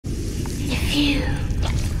if you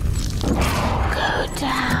go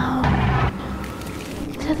down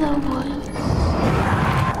to the woods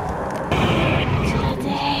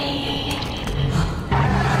today,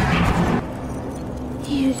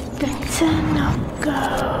 you'd better not go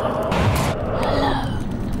alone.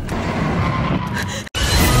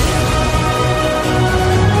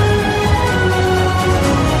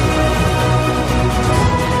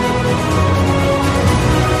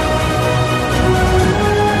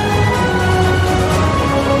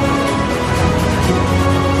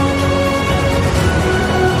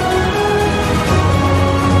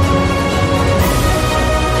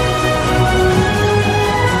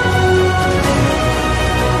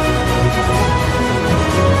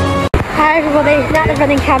 Hi everybody, now the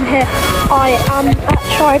running cam here. I am at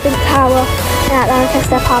Alton Towers in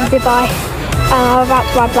Lancaster, Dubai, and I'm about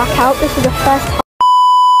to ride blackout. This is the first time.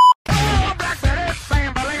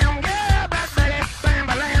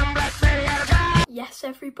 Yes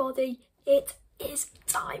everybody, it is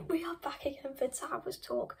time. We are back again for Towers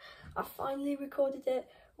Talk. I finally recorded it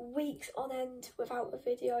weeks on end without a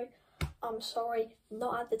video. I'm sorry,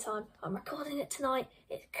 not at the time. I'm recording it tonight.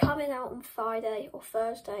 It's coming out on Friday or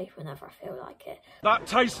Thursday, whenever I feel like it. That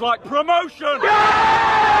tastes like promotion!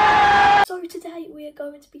 Yeah! So today we are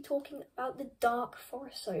going to be talking about the Dark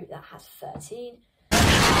Forest soap that has 13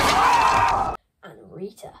 and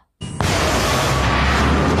Rita.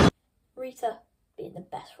 Rita being the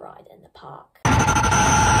best ride in the park.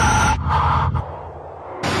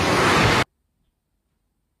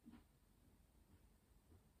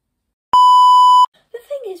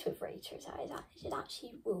 With Rita is that it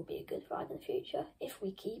actually will be a good ride in the future if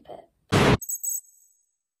we keep it,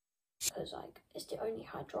 because like it's the only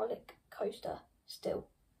hydraulic coaster still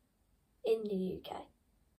in the UK.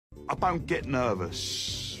 I don't get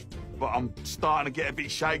nervous, but I'm starting to get a bit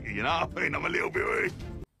shaky, you know what I mean? I'm a little bit worried.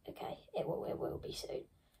 Okay, it will be soon.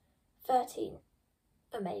 13,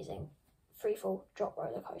 amazing. Freefall drop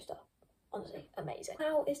roller coaster, honestly amazing.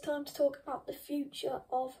 Now it's time to talk about the future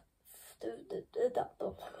of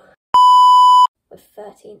with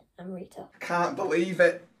 13 and Rita. I can't believe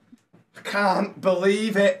it. I can't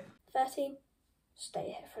believe it. 13, stay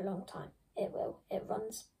here for a long time. It will. It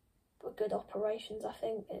runs with good operations, I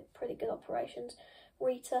think. Pretty good operations.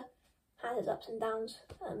 Rita has its ups and downs.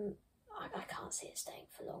 I can't see it staying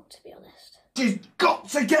for long, to be honest. You've got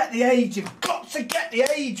to get the age. You've got to get the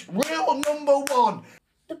age. Rule number one.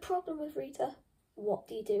 The problem with Rita, what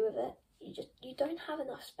do you do with it? You don't have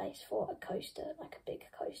enough space for a coaster, like a big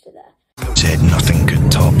coaster there. Said nothing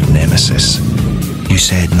could top Nemesis. You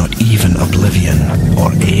said not even oblivion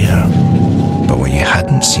or air. But what you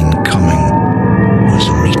hadn't seen coming was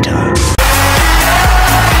Rita.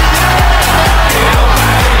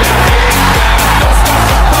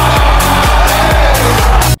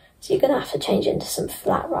 So you're going to have to change it into some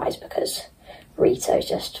flat rides because Rita's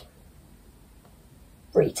just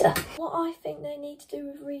Rita. What I think they need to do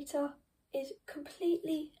with Rita is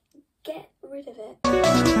completely get rid of it.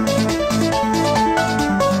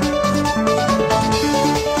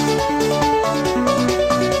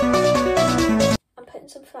 I'm putting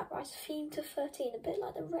some flat rides themed to 13, a bit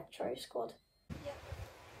like the Retro Squad. Yep.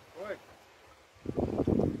 Right.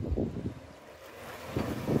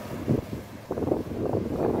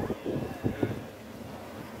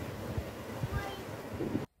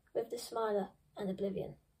 With the Smiler and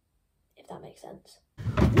Oblivion, if that makes sense.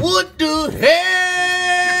 What the hell?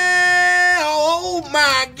 Oh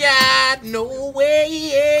my God, no way.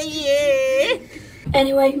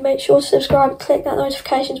 Anyway, make sure to subscribe, click that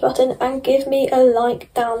notifications button and give me a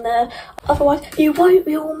like down there. Otherwise, you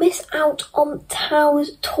will miss out on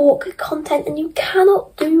Towers Talk content and you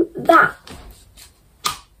cannot do that.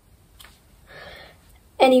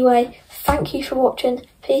 Anyway, thank you for watching.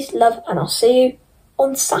 Peace, love, and I'll see you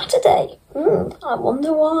on Saturday. I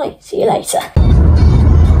wonder why. See you later.